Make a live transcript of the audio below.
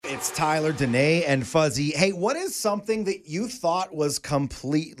It's Tyler, Danae, and Fuzzy. Hey, what is something that you thought was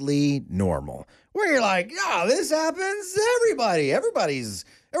completely normal? Where you're like, yeah, this happens to everybody. Everybody's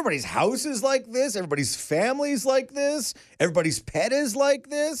house is like this. Everybody's family's like this. Everybody's pet is like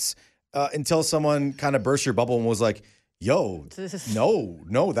this. Until someone kind of burst your bubble and was like, yo,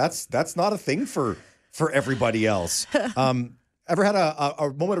 no, that's not a thing for everybody else. Ever had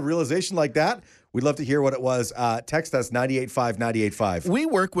a moment of realization like that? We'd love to hear what it was. Text us 985-985. We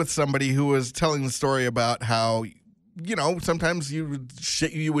work with somebody who was telling the story about how, sometimes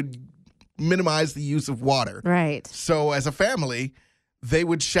you would minimize the use of water. Right. So as a family, they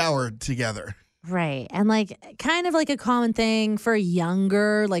would shower together. Right. And kind of like a common thing for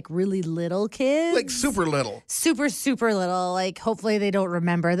younger, really little kids. Like super little. Super, super little. Hopefully they don't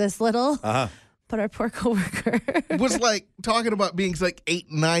remember this little. Uh-huh. But our poor coworker was talking about being 8,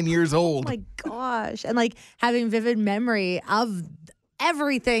 9 years old. Oh my gosh. And having vivid memory of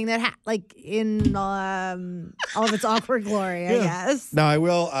everything that in all of its awkward glory, I guess. Now, I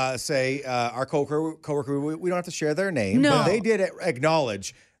will say our coworker, we don't have to share their name, No. but they did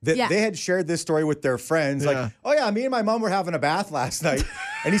acknowledge that they had shared this story with their friends. Oh yeah, me and my mom were having a bath last night.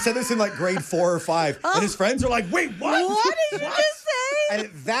 And he said this in grade 4 or 5. And his friends are like, wait, what? What did you just say? And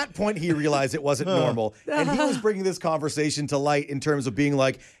at that point, he realized it wasn't normal. And he was bringing this conversation to light in terms of being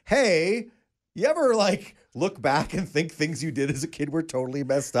like, hey, you ever look back and think things you did as a kid were totally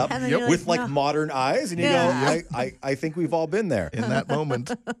messed up with no. modern eyes? And you go, I think we've all been there. In that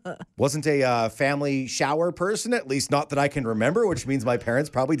moment. Wasn't a family shower person, at least not that I can remember, which means my parents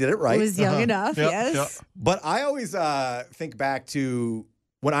probably did it right. I was young enough, yes. Yep. But I always think back to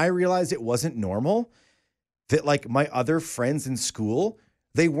when I realized it wasn't normal, that my other friends in school,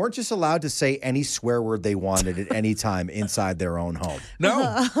 they weren't just allowed to say any swear word they wanted at any time inside their own home.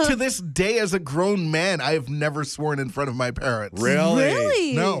 No. To this day, as a grown man, I have never sworn in front of my parents.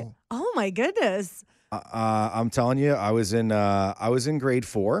 Really? No. Oh my goodness. I'm telling you, I was in grade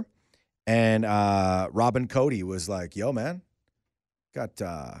 4, and Robin Cody was like, "Yo, man, got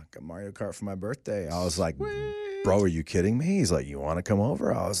Mario Kart for my birthday." I was like, "Bro, are you kidding me?" He's like, "You want to come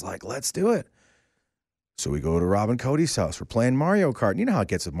over?" I was like, "Let's do it." So we go to Robin Cody's house. We're playing Mario Kart. And you know how it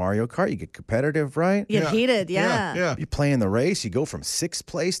gets with Mario Kart. You get competitive, right? You get heated, yeah. You play in the race. You go from 6th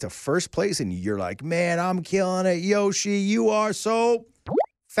place to 1st place, and you're like, man, I'm killing it. Yoshi, you are so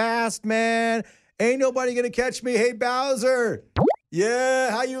fast, man. Ain't nobody going to catch me. Hey, Bowser. Yeah,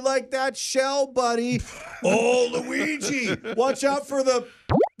 how you like that shell, buddy? Oh, Luigi. Watch out for the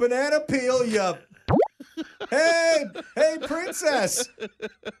banana peel, you... Hey, princess.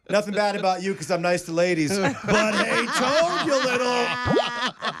 Nothing bad about you because I'm nice to ladies. But hey, Toad, you little.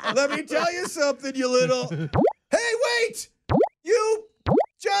 Let me tell you something, you little. Hey, wait. You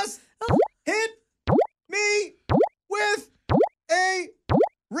just hit me with a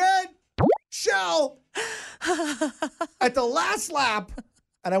red shell at the last lap.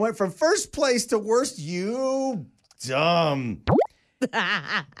 And I went from 1st place to worst. You dumb.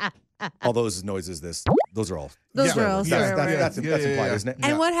 All those noises, those are all. Those were all That's implied, isn't it?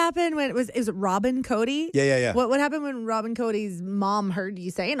 And what happened when is it Robin Cody? Yeah. What happened when Robin Cody's mom heard you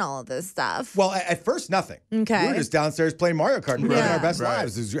saying all of this stuff? Well, at first, nothing. Okay. We were just downstairs playing Mario Kart and living our best Right.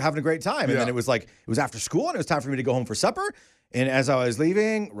 lives. We were having a great time. And then it was after school and it was time for me to go home for supper. And as I was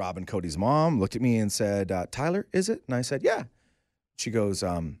leaving, Robin Cody's mom looked at me and said, Tyler, is it? And I said, yeah. She goes,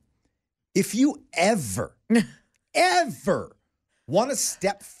 if you ever want to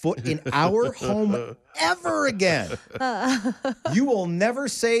step foot in our home ever again, you will never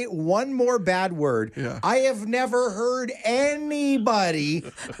say one more bad word. Yeah. I have never heard anybody,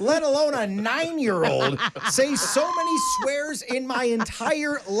 let alone a 9-year-old, say so many swears in my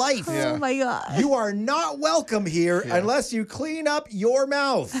entire life. Oh my God. You are not welcome here unless you clean up your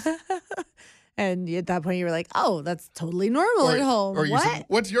mouth. And at that point, you were like, "Oh, that's totally normal at home." Or you what? said,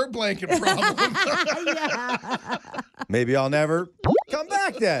 what's your blanket problem? Maybe I'll never come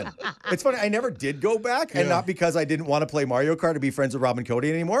back then. It's funny, I never did go back, and not because I didn't want to play Mario Kart or be friends with Robin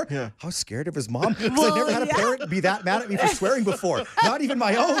Cody anymore. Yeah. I was scared of his mom. Because I never had a parent be that mad at me for swearing before. Not even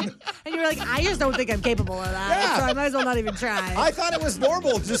my own. And you were like, "I just don't think I'm capable of that, Yeah. so I might as well not even try." I thought it was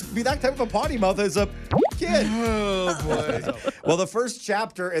normal to just be that type of a potty mouth as a kid. Oh, boy. Well, the first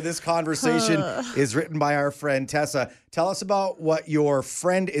chapter in this conversation is written by our friend Tessa. Tell us about what your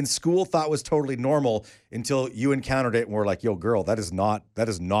friend in school thought was totally normal until you encountered it and were like, yo, girl, that is not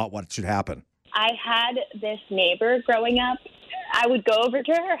what should happen. I had this neighbor growing up. I would go over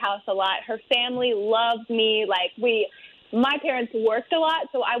to her house a lot. Her family loved me. My parents worked a lot,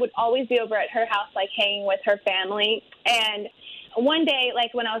 so I would always be over at her house, hanging with her family. And one day,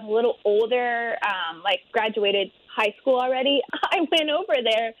 when I was a little older, graduated high school already. I went over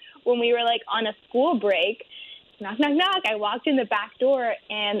there when we were like on a school break. Knock, knock, knock. I walked in the back door,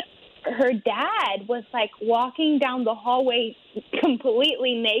 and her dad was like walking down the hallway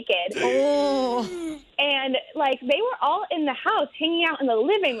completely naked. Oh. And like they were all in the house hanging out in the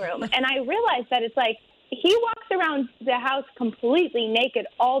living room. And I realized that it's like he walks around the house completely naked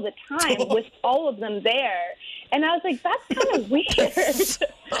all the time with all of them there. And I was like, that's kind of weird.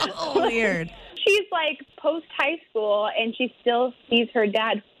 Weird. She's like post high school and she still sees her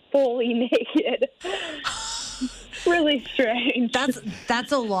dad fully naked. Really strange.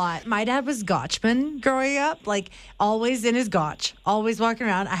 That's a lot. My dad was Gotchman growing up, like always in his Gotch, always walking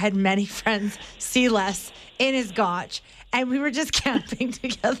around. I had many friends see Les in his Gotch, and we were just camping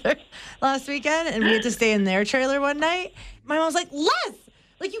together last weekend, and we had to stay in their trailer one night. My mom was like, Les,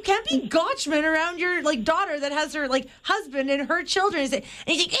 like you can't be Gotchman around your like daughter that has her like husband and her children. And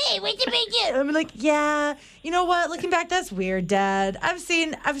he's like, hey, what's the big deal? I'm like, yeah, you know what? Looking back, that's weird, Dad. I've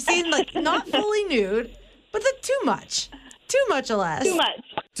seen like not fully nude. But too much, Alas. Too much.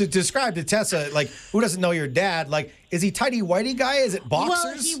 To describe to Tessa, like, who doesn't know your dad, like, is he tighty whitey guy? Is it boxers?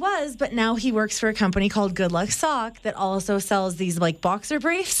 Well, he was, but now he works for a company called Good Luck Sock that also sells these, like, boxer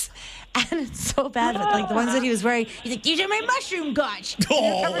briefs. And it's so bad that, like, the ones that he was wearing, he's like, these are my mushroom gotch.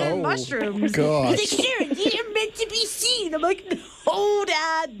 They're covered in mushrooms. gosh. He's like, Sharon, these are meant to be seen. I'm like, no,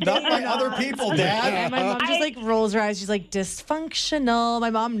 Dad. Not by they're other people, Dad. And my mom just, like, rolls her eyes. She's like, dysfunctional. My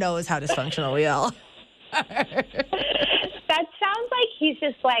mom knows how dysfunctional we are. That sounds like he's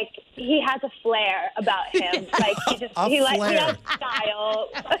just like he has a flair about him. Like he has style.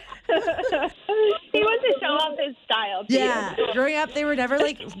 He wants to show off his style. Yeah. Growing up, they were never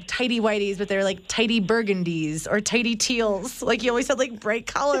like tidy whiteys, but they were like tidy burgundies or tidy teals. Like he always had like bright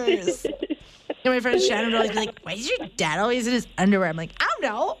colors. And my friend Shannon would always be like, "Why is your dad always in his underwear?" I'm like, "I don't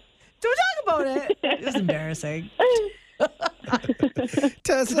know. Don't talk about it." It was embarrassing.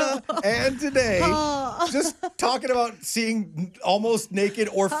 Tessa, and today, just talking about seeing almost naked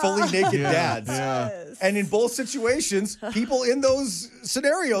or fully naked dads. Yeah. And in both situations, people in those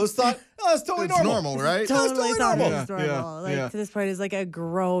scenarios thought, oh, it's totally It's normal. normal, right? Totally thought it was Yeah, normal. yeah, Like yeah. to this point, as like a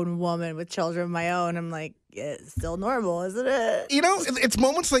grown woman with children of my own, I'm like, it's still normal, isn't it? You know, it's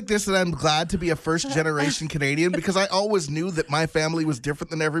moments like this that I'm glad to be a first-generation Canadian because I always knew that my family was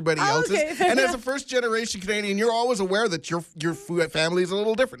different than everybody else's. Okay, fair And as a enough. first-generation Canadian, you're always aware that your family is a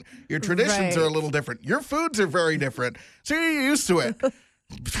little different. Your traditions are a Right. little different. Your foods are very different. So you're used to it.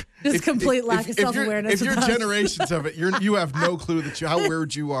 Just complete lack of self-awareness. If you're with us. generations of it, you have no clue how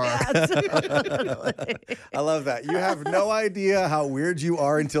weird you are. I love that. You have no idea how weird you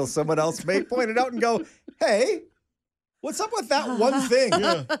are until someone else may point it out and go, hey, what's up with that one thing?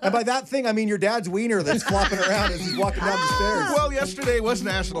 And by that thing, I mean your dad's wiener that's flopping around as he's walking down the stairs. Well, yesterday was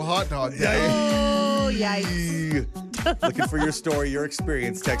National Hot Dog Day. Oh, yikes. Looking for your story, your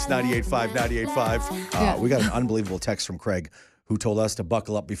experience, text 985 985. We got an unbelievable text from Craig who told us to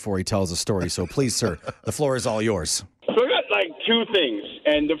buckle up before he tells a story. So please, sir, the floor is all yours. So I got like two things,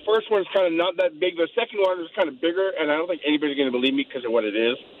 and the first one's kind of not that big. The second one is kind of bigger, and I don't think anybody's going to believe me because of what it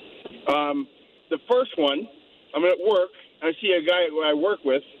is. The first one, I'm at work, and I see a guy who I work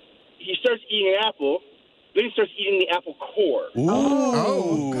with. He starts eating an apple, then he starts eating the apple core.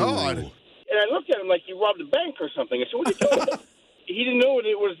 Oh, God. And I looked at him like he robbed a bank or something. I said, what are you doing? He didn't know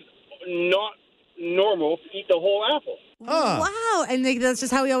it was not normal to eat the whole apple. Wow. And that's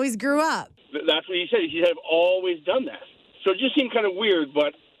just how he always grew up. That's what he said. He said, I've always done that. So it just seemed kind of weird,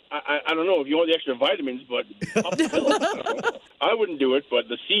 but I don't know if you want the extra vitamins, but I wouldn't do it, but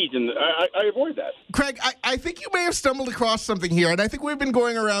the seeds, and I avoid that. Craig, I think you may have stumbled across something here, and I think we've been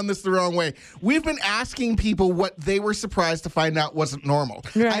going around this the wrong way. We've been asking people what they were surprised to find out wasn't normal.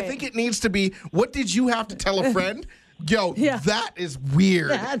 Right. I think it needs to be, what did you have to tell a friend? Yo, Yeah. that is weird.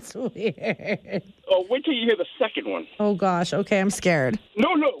 That's weird. Oh, wait till you hear the second one. Oh, gosh. Okay, I'm scared.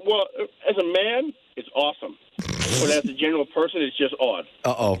 No. Well, as a man, it's awesome. But as a general person, it's just odd.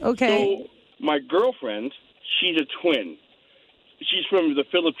 Uh-oh. Okay. So my girlfriend, she's a twin. She's from the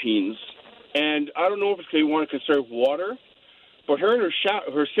Philippines, and I don't know if it's because they want to conserve water, but her and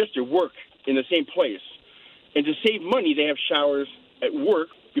her sister work in the same place. And to save money, they have showers at work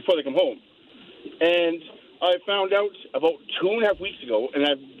before they come home. And I found out about 2.5 weeks ago, and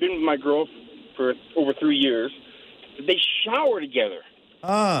I've been with my girl for over 3 years, they shower together.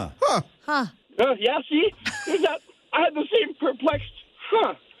 Huh. Yeah, see? I had the same perplexed,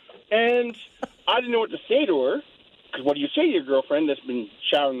 and I didn't know what to say to her, because what do you say to your girlfriend that's been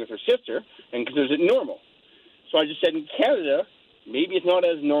showering with her sister and considers it normal? So I just said, in Canada, maybe it's not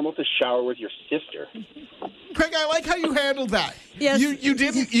as normal to shower with your sister. Craig, I like how you handled that. Yes. You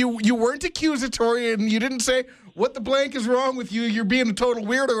didn't you weren't accusatory, and you didn't say, what the blank is wrong with you. You're being a total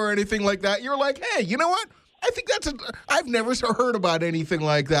weirdo or anything like that. You're like, hey, you know what? I think I've never heard about anything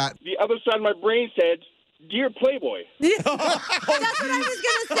like that. The other side of my brain said, "Dear Playboy." That's what I was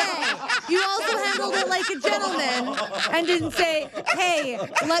going to say. You also handled it like a gentleman and didn't say, hey,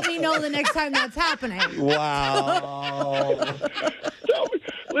 let me know the next time that's happening. Wow.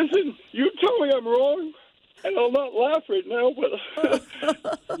 Listen, you tell me I'm wrong, and I'll not laugh right now, but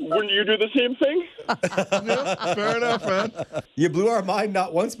wouldn't you do the same thing? Yeah, fair enough, man. You blew our mind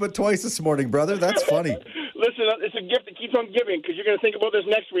not once but twice this morning, brother. That's funny. Listen, it's a gift that keeps on giving because you're going to think about this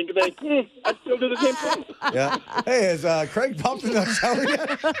next week and think, I still do the same thing. Yeah. Hey, has Craig popped in the cellar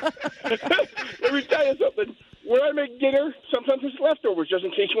yet? Let me tell you something. When I make dinner, sometimes it's leftovers, just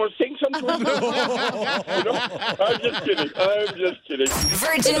in case you want to sing something. I'm just kidding.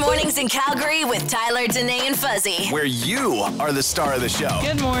 Virgin Mornings in Calgary with Tyler, Danae, and Fuzzy. Where you are the star of the show.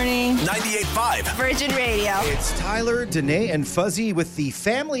 Good morning. 98.5. Virgin Radio. It's Tyler, Danae, and Fuzzy with the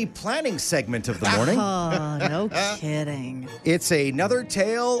family planning segment of the morning. Oh, no kidding. It's another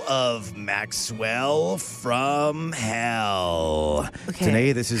tale of Maxwell from hell. Okay.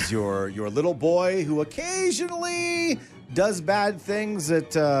 Danae, this is your little boy who occasionally does bad things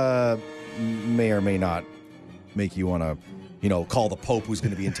that may or may not make you want to, call the Pope who's going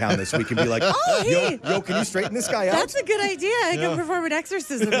to be in town this week and be like, Oh, hey. yo, can you straighten this guy out? That's a good idea. I can perform an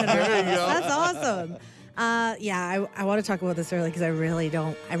exorcism in our house. That's awesome. I want to talk about this early because I really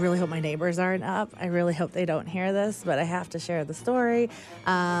hope my neighbors aren't up. I really hope they don't hear this, but I have to share the story.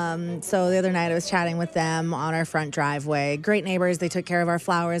 So the other night I was chatting with them on our front driveway. Great neighbors. They took care of our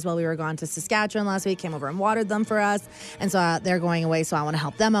flowers while we were gone to Saskatchewan last week, came over and watered them for us. And so they're going away, so I want to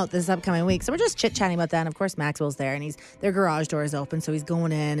help them out this upcoming week. So we're just chit-chatting about that. And of course, Maxwell's there, and their garage door is open, so he's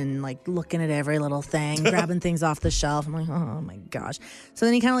going in and like looking at every little thing, grabbing things off the shelf. I'm like, oh my gosh. So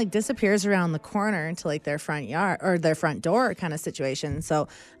then he kind of like disappears around the corner into like their front yard or their front door kind of situation. So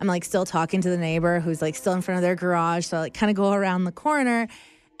I'm like still talking to the neighbor who's like still in front of their garage. So I like kind of go around the corner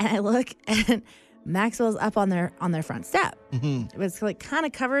and I look and Maxwell's up on their front step. It was like kind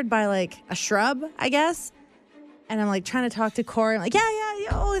of covered by like a shrub, I guess. And I'm like trying to talk to Corey. I'm like, yeah.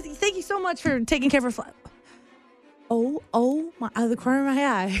 Oh, thank you so much for taking care of our flower. Oh, my, out of the corner of my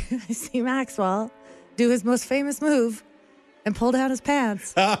eye, I see Maxwell do his most famous move and pull down his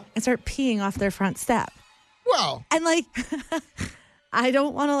pants and start peeing off their front step. Wow. And like, I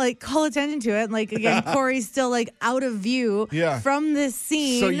don't want to like call attention to it. And like, again, Corey's still like out of view from this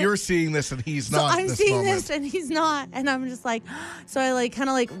scene. So you're seeing this and he's not. So I'm seeing this and he's not. And I'm just like, so I like kind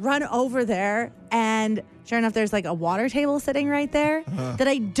of like run over there and sure enough, there's like a water table sitting right there that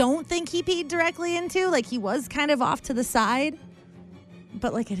I don't think he peed directly into. Like he was kind of off to the side,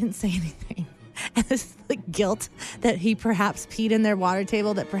 but like I didn't say anything. And this like guilt that he perhaps peed in their water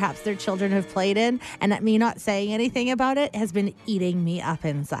table that perhaps their children have played in, and that me not saying anything about it has been eating me up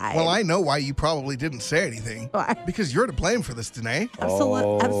inside. Well, I know why you probably didn't say anything. Why? Because you're to blame for this, Danae.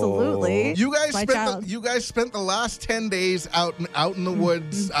 Absolutely. You guys My spent child. you guys spent the last 10 days out in the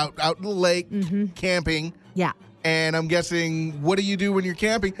woods, out in the lake, camping. Yeah. And I'm guessing, what do you do when you're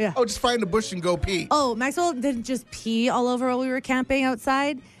camping? Yeah. Oh, just find a bush and go pee. Oh, Maxwell didn't just pee all over while we were camping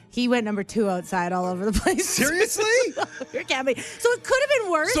outside. He went number 2 outside all over the place. Seriously? We were camping. So it could have been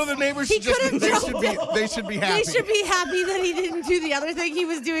worse. So the neighbors He should could have they jumped. should be happy. They should be happy that he didn't do the other thing he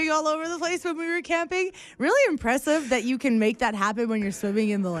was doing all over the place when we were camping. Really impressive that you can make that happen when you're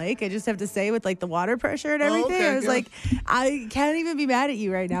swimming in the lake. I just have to say, with like the water pressure and everything, okay, I was like, I can't even be mad at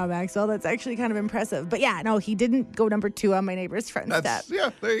you right now, Maxwell. That's actually kind of impressive. But yeah, no, he didn't go number 2 on my neighbor's front step.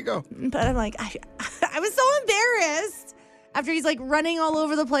 Yeah, there you go. But I'm like, I was so embarrassed after he's like running all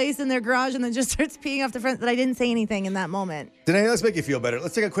over the place in their garage and then just starts peeing off the front that I didn't say anything in that moment. Danae, let's make you feel better.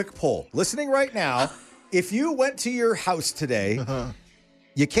 Let's take a quick poll. Listening right now, if you went to your house today,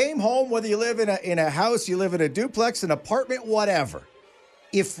 you came home, whether you live in a house, you live in a duplex, an apartment, whatever.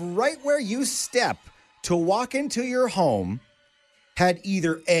 If right where you step to walk into your home had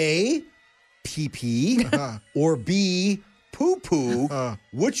either A, pee-pee, or B, poo-poo,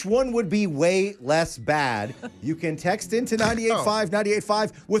 which one would be way less bad? You can text into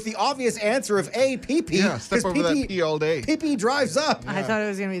 98.5 with the obvious answer of A, pee-pee. Yeah, step over that pee all day. Pee-pee drives up. I thought it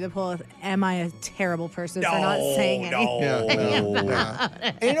was going to be the poll of, am I a terrible person for not saying anything?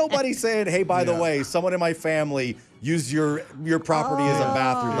 Ain't nobody saying, hey, by the way, someone in my family use your property as a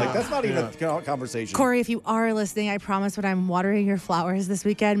bathroom. Like, that's not even a conversation. Corey, if you are listening, I promise when I'm watering your flowers this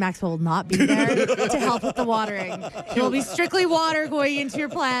weekend, Maxwell will not be there to help with the watering. It will be strictly water going into your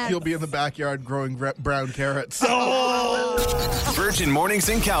plants. He'll be in the backyard growing brown carrots. Virgin Mornings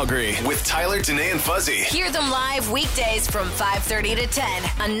in Calgary with Tyler, Danae, and Fuzzy. Hear them live weekdays from 5:30 to 10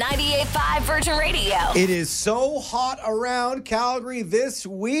 on 98.5 Virgin Radio. It is so hot around Calgary this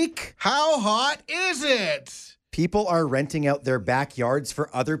week. How hot is it? People are renting out their backyards for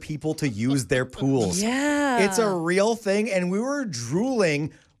other people to use their pools. Yeah. It's a real thing, and we were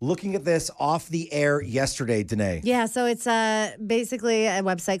drooling looking at this off the air yesterday, Danae. Yeah, so it's basically a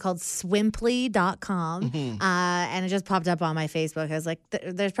website called Swimply.com, and it just popped up on my Facebook. I was like,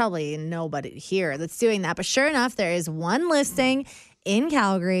 there's probably nobody here that's doing that. But sure enough, there is one listing in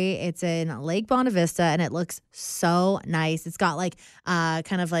Calgary. It's in Lake Bonavista, and it looks so nice. It's got like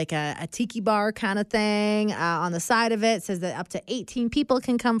kind of like a tiki bar kind of thing on the side of it. It says that up to 18 people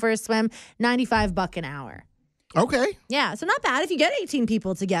can come for a swim, $95 an hour. Okay. Yeah, so not bad. If you get 18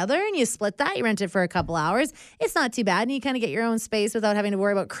 people together and you split that, you rent it for a couple hours, it's not too bad. And you kind of get your own space without having to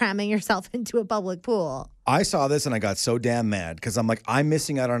worry about cramming yourself into a public pool. I saw this and I got so damn mad because I'm like, I'm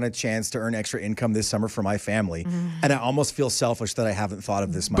missing out on a chance to earn extra income this summer for my family. And I almost feel selfish that I haven't thought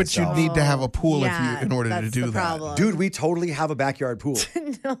of this But you myself. need to have a pool Yeah, in order to that's do the that. problem. Dude, we totally have a backyard pool.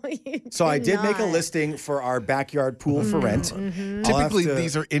 No, you So I do did make a not. listing for our backyard pool for rent. I'll have Typically, to-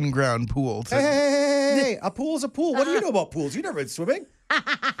 these are in-ground pools. Hey, a pool is a pool. What do you know about pools? You never been swimming.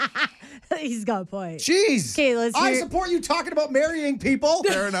 He's got a point. Jeez. Okay, let's I hear- support you talking about marrying people.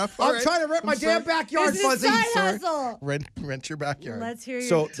 Fair enough. All I'm right. trying to rent my I'm damn sorry. backyard, This is Fuzzy. side Sorry. hustle. Rent your backyard. Let's hear your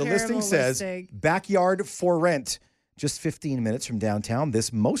So the terrible listing says listing. backyard for rent. Just 15 minutes from downtown,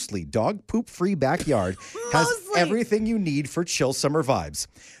 this mostly dog poop free backyard has Mostly. everything you need for chill summer vibes.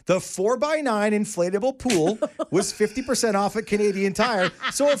 The 4x9 inflatable pool was 50% off at Canadian Tire,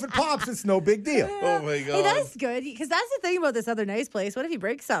 so if it pops, it's no big deal. Oh my god. Hey, that's good because that's the thing about this other nice place. What if you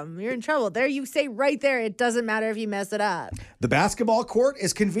break something? You're in trouble. There, you say right there, it doesn't matter if you mess it up. The basketball court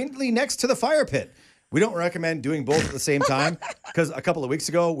is conveniently next to the fire pit. We don't recommend doing both at the same time because a couple of weeks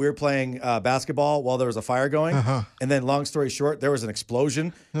ago we were playing basketball while there was a fire going, and then long story short, there was an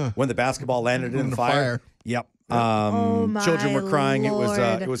explosion when the basketball landed in the fire. Yep. my Children were crying. Lord.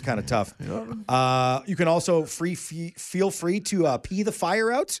 It was kind of tough. You can also feel free to pee the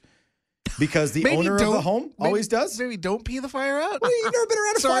fire out because the owner of the home always does. Maybe don't pee the fire out. Well, you've never been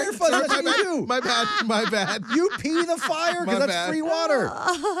around a fire, Fuzzy. That's what you do. My bad. You pee the fire My because that's bad. free water.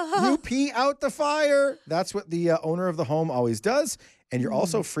 You pee out the fire. That's what the owner of the home always does. And you're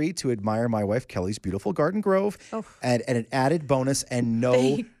also free to admire my wife Kelly's beautiful garden grove at an added bonus and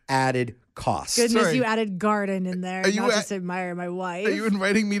no added cost. Goodness, Sorry. you added garden in there. Are you not at- just admire my wife. Are you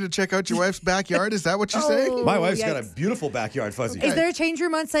inviting me to check out your wife's backyard? Is that what you're saying? My wife's got a Yikes. beautiful backyard, Fuzzy. Is there a change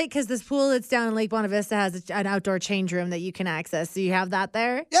room on site? Because this pool that's down in Lake Bonavista has an outdoor change room that you can access. Do you have that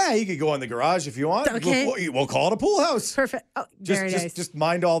there? Yeah, you could go in the garage if you want. Okay. We'll call it a pool house. Perfect. Oh, very nice. Just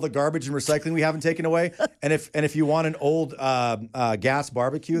mind all the garbage and recycling we haven't taken away. and if you want an old gas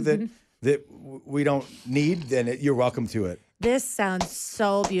barbecue that we don't need, then you're welcome to it. This sounds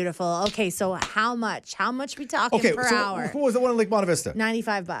so beautiful. Okay, so how much? How much we talking per hour? Who was the one in Lake Bonavista?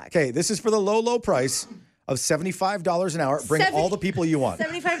 $95. Okay, this is for the low price of $75 an hour. Bring all the people you want.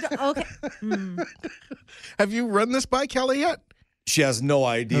 $75. Okay. Have you run this by Kelly yet? She has no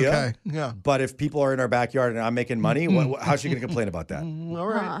idea. Okay, yeah. But if people are in our backyard and I'm making money, how's she going to complain about that? All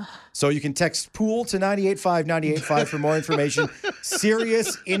right. So you can text pool to 985-985 for more information.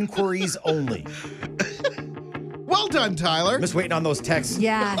 Serious inquiries only. Well done, Tyler. I'm just waiting on those texts.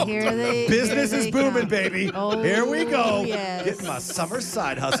 Yeah, here they Business here is they booming, come. baby. Oh, Here we go. yes. Getting my summer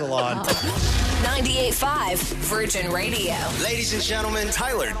side hustle on. 98.5 Virgin Radio. Ladies and gentlemen,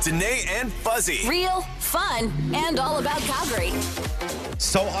 Tyler, Danae, and Fuzzy. Real, fun, and all about Calgary.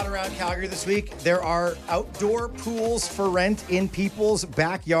 So hot around Calgary this week. There are outdoor pools for rent in people's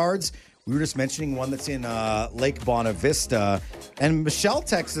backyards. We were just mentioning one that's in Lake Bonavista. And Michelle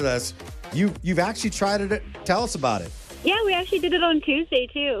texted us, you've actually tried it. Tell us about it. Yeah, we actually did it on Tuesday,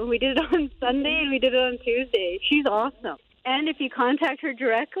 too. We did it on Sunday, and we did it on Tuesday. She's awesome. And if you contact her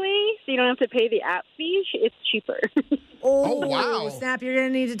directly, so you don't have to pay the app fee, it's cheaper. Oh, wow. Snap, you're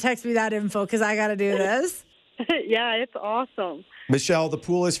going to need to text me that info because I got to do this. Yeah, it's awesome. Michelle, the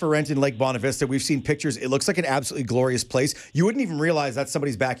pool is for rent in Lake Bonavista. We've seen pictures. It looks like an absolutely glorious place. You wouldn't even realize that's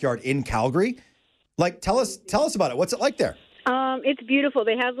somebody's backyard in Calgary. Like, tell us about it. What's it like there? It's beautiful.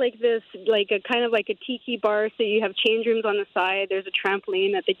 They have like this, like a kind of like a tiki bar. So you have change rooms on the side. There's a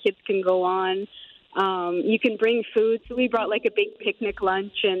trampoline that the kids can go on. You can bring food. So we brought like a big picnic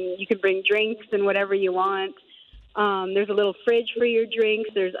lunch, and you can bring drinks and whatever you want. There's a little fridge for your drinks.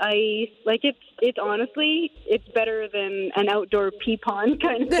 There's ice. Like, it's honestly, it's better than an outdoor pee pond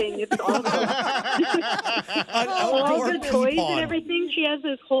kind of thing. It's awesome. All the toys and everything. She has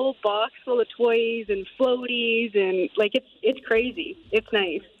this whole box full of toys and floaties, and like it's crazy. It's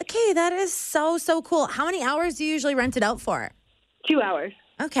nice. Okay, that is so cool. How many hours do you usually rent it out for? 2 hours.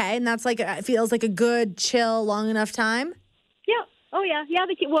 Okay, and that's like it feels like a good, chill, long enough time. Yeah. Oh yeah. Yeah.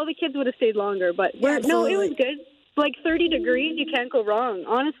 The kids would have stayed longer, but no, it was good. Like 30 degrees, you can't go wrong.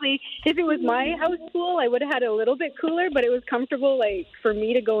 Honestly, if it was my house pool, I would have had it a little bit cooler, but it was comfortable, like, for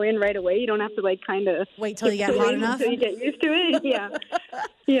me to go in right away. You don't have to, like, kind of wait till you get hot enough. Until you get used to it. Yeah.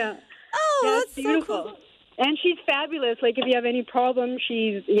 Yeah. Oh, yeah, that's beautiful. So cool. And she's fabulous. Like, if you have any problems,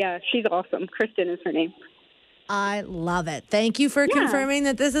 she's awesome. Kristen is her name. I love it. Thank you for confirming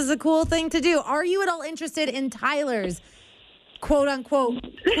that this is a cool thing to do. Are you at all interested in Tyler's quote-unquote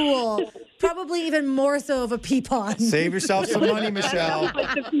pool? Probably even more so of a pea pond. Save yourself some money, Michelle.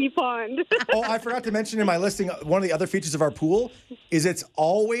 Like the pea pond. Oh, I forgot to mention in my listing, one of the other features of our pool is it's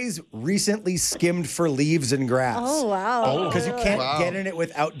always recently skimmed for leaves and grass. Oh, wow. Because you can't get in it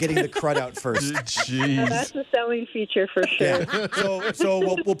without getting the crud out first. Jeez. That's a selling feature for sure. Yeah. So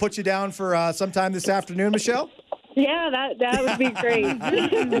we'll put you down for sometime this afternoon, Michelle? Yeah, that would be great.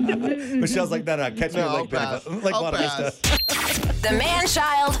 Michelle's like, no, catch me like I'll pass. The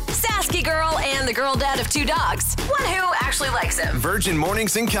man-child, Sasky girl, and the girl dad of 2 dogs. One who actually likes him. Virgin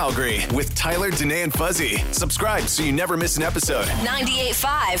Mornings in Calgary with Tyler, Danae, and Fuzzy. Subscribe so you never miss an episode.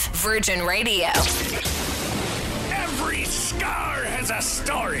 98.5 Virgin Radio. Every scar has a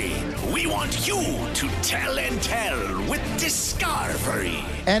story. We want you to tell and tell with Discovery.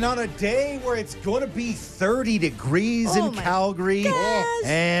 And on a day where it's going to be 30 degrees in Calgary,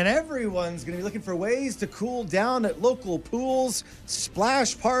 and everyone's going to be looking for ways to cool down at local pools,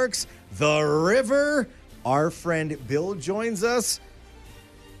 splash parks, the river, our friend Bill joins us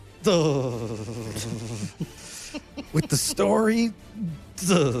with the story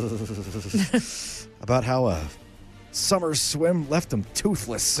about how a summer swim left him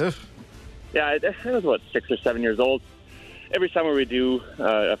toothless. Yeah, I was about 6 or 7 years old. Every summer we do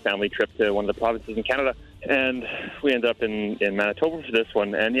a family trip to one of the provinces in Canada, and we ended up in Manitoba for this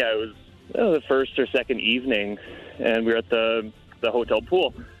one. And yeah, it was the first or second evening, and we were at the hotel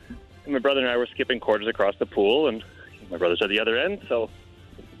pool. And my brother and I were skipping quarters across the pool, and my brother's at the other end, so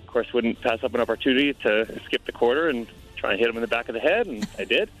of course wouldn't pass up an opportunity to skip the quarter and try and hit him in the back of the head, and I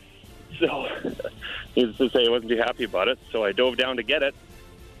did. So needless to say, I wasn't too happy about it, so I dove down to get it.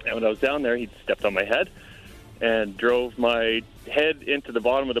 And when I was down there, he stepped on my head and drove my head into the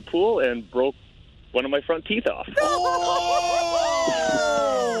bottom of the pool and broke one of my front teeth off. Oh!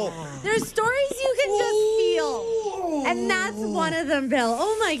 There's stories you can just feel. And that's one of them, Bill.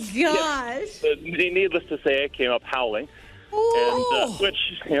 Oh, my gosh. Yeah. Needless to say, I came up howling, and which,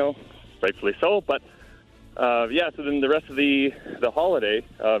 rightfully so. But, so then the rest of the holiday,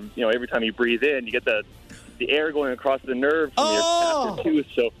 every time you breathe in, you get the air going across the nerve from your tooth.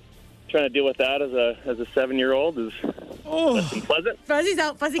 So trying to deal with that as a 7-year-old is less than pleasant. Fuzzy's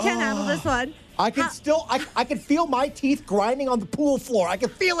out. Fuzzy can't handle this one. I can feel my teeth grinding on the pool floor. I can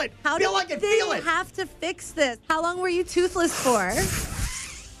feel it. How do they have to fix this? How long were you toothless for?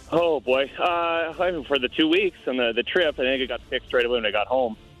 Oh, boy. For the 2 weeks on the trip, I think it got fixed right away when I got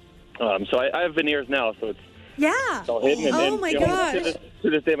home. So I have veneers now, so it's all hidden. And, my gosh. To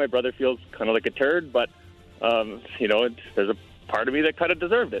this day, my brother feels kind of like a turd, but, there's a part of me that kind of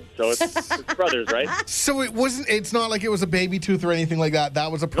deserved it. So it's brothers, right? So it's not like it was a baby tooth or anything like that.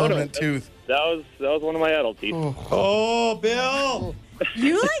 That was a permanent tooth. That was one of my adult teeth. Oh, Bill.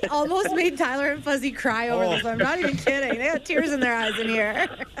 You almost made Tyler and Fuzzy cry over this. I'm not even kidding. They got tears in their eyes in here.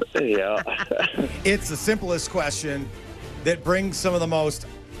 Yeah. It's the simplest question that brings some of the most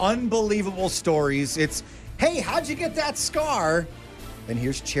unbelievable stories. It's, hey, how'd you get that scar? And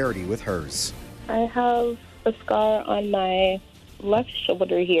here's Charity with hers. I have a scar on my left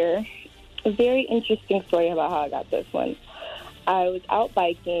shoulder here. A very interesting story about how I got this one. I was out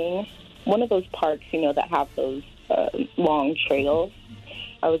biking, one of those parks, that have those long trails.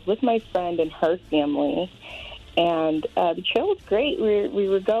 I was with my friend and her family, and the trail was great. We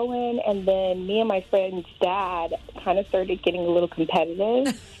were going, and then me and my friend's dad kind of started getting a little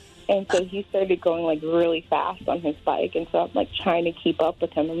competitive. And so he started going, really fast on his bike. And so I'm, trying to keep up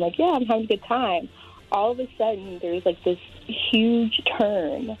with him. I'm like, yeah, I'm having a good time. All of a sudden, there's, this huge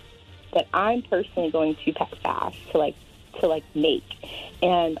turn that I'm personally going too fast to make.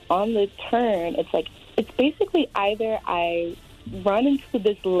 And on the turn, it's basically either I run into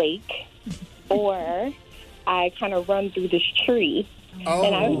this lake or I kind of run through this tree. Oh.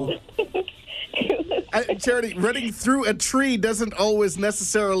 And it was Charity, running through a tree doesn't always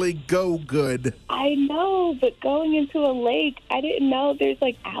necessarily go good. I know, but going into a lake, I didn't know there's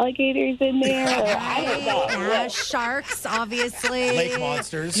like alligators in there. Or I don't know. Yeah, sharks, obviously. Lake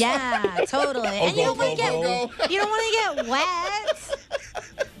monsters. Yeah, totally. And you don't want to get wet.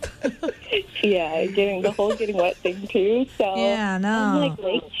 Yeah, the whole getting wet thing too. So Yeah, no. I'm like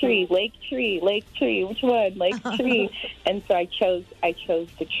lake tree. Which one? Lake tree. And so I chose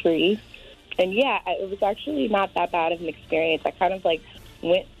the tree. And yeah, it was actually not that bad of an experience. I kind of like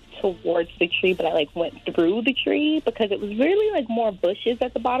went towards the tree, but I like went through the tree because it was really like more bushes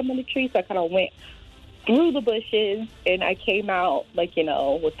at the bottom of the tree. So I kind of went through the bushes and I came out like,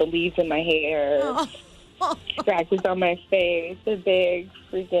 with the leaves in my hair, scratches on my face, a big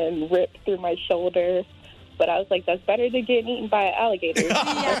freaking rip through my shoulder. But I was like, that's better than getting eaten by an alligator.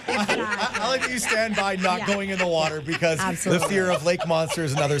 I like that you stand by not going in the water because the fear of lake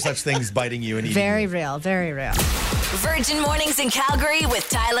monsters and other such things biting you and eating Very you. real, very real. Virgin Mornings in Calgary with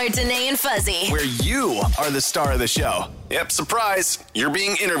Tyler, Danae, and Fuzzy. Where you are the star of the show. Yep, surprise. You're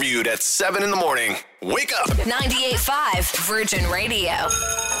being interviewed at 7 in the morning. Wake up. 98.5 Virgin Radio.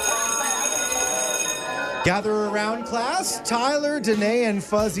 Gather around, class. Tyler, Danae, and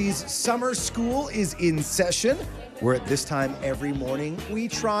Fuzzy's summer school is in session, where at this time every morning we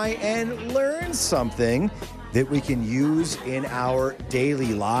try and learn something that we can use in our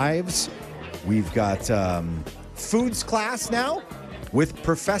daily lives. We've got foods class now with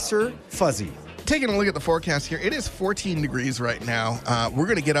Professor Fuzzy. Taking a look at the forecast here, it is 14 degrees right now. We're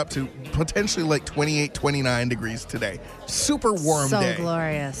going to get up to potentially like 28, 29 degrees today. Super warm day. So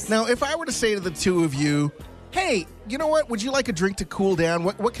glorious. Now, if I were to say to the two of you, hey, you know what? Would you like a drink to cool down?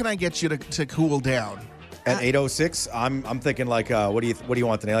 What can I get you to cool down? At 8:06, I'm thinking like, what do you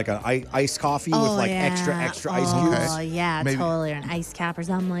want today? Like an iced coffee with like extra ice cubes? Oh, yeah, Maybe totally. Or an ice cap or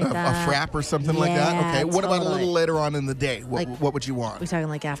something like that. A frap or something like that? Yeah, Okay. What about a totally. little later on in the day? What would you want? We're talking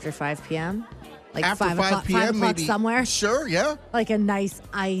like after 5 p.m.? Like After 5 5 p.m., 5 o'clock maybe somewhere? Sure, yeah. Like a nice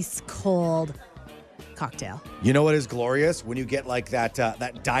ice cold cocktail. You know what is glorious? When you get like that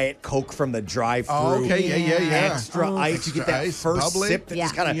Diet Coke from the drive-thru. Oh, okay, yeah. Extra ice. You get that ice, first bubbly. sip that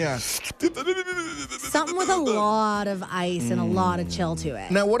just kind of... Something with a lot of ice and a lot of chill to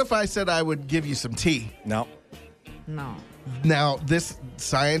it. Now, what if I said I would give you some tea? No. No. Now, this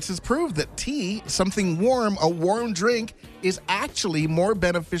science has proved that tea, something warm, a warm drink, is actually more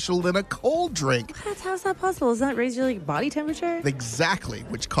beneficial than a cold drink. How's that possible? Does that raise your body temperature? Exactly,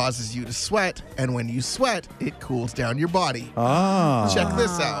 which causes you to sweat. And when you sweat, it cools down your body. Ah. Check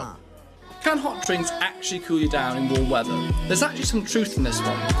this out. Can hot drinks actually cool you down in warm weather? There's actually some truth in this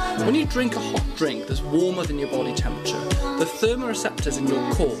one. When you drink a hot drink that's warmer than your body temperature, the thermoreceptors in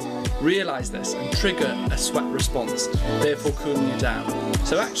your core realise this and trigger a sweat response, therefore cooling you down.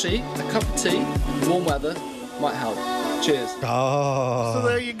 So actually, a cup of tea, warm weather, might help. Cheers. Oh. So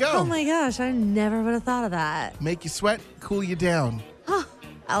there you go. Oh my gosh, I never would have thought of that. Make you sweat, cool you down.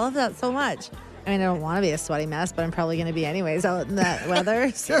 I love that so much. I mean, I don't want to be a sweaty mess, but I'm probably going to be anyways out in that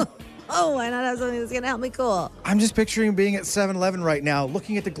weather. So. Oh, why not have something that's going to help me cool? I'm just picturing being at 7-Eleven right now,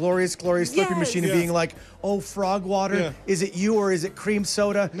 looking at the glorious Slurpee machine and being like, oh, frog water? Yeah. Is it you or is it cream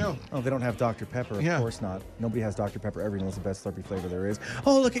soda? No. Oh, they don't have Dr. Pepper. Of course not. Nobody has Dr. Pepper. Everyone knows the best Slurpee flavor there is.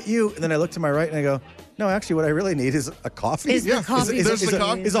 Oh, look at you. And then I look to my right and I go, no, actually what I really need is a coffee. Is the coffee There's machine.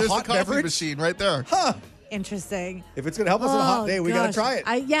 the a hot coffee beverage machine right there. Huh. Interesting. If it's going to help us on a hot day, we got to try it.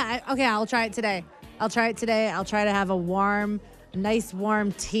 Okay, I'll try it today. I'll try to have a nice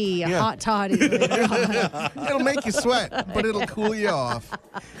warm tea, a hot toddy later on. It'll make you sweat, but it'll cool you off.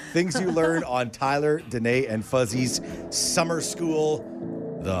 Things you learn on Tyler, Danae, and Fuzzy's summer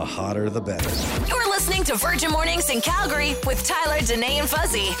school. The hotter, the better. You're listening to Virgin Mornings in Calgary with Tyler, Danae, and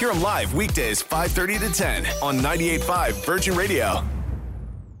Fuzzy. Hear them live weekdays 5:30 to 10 on 98.5 Virgin Radio.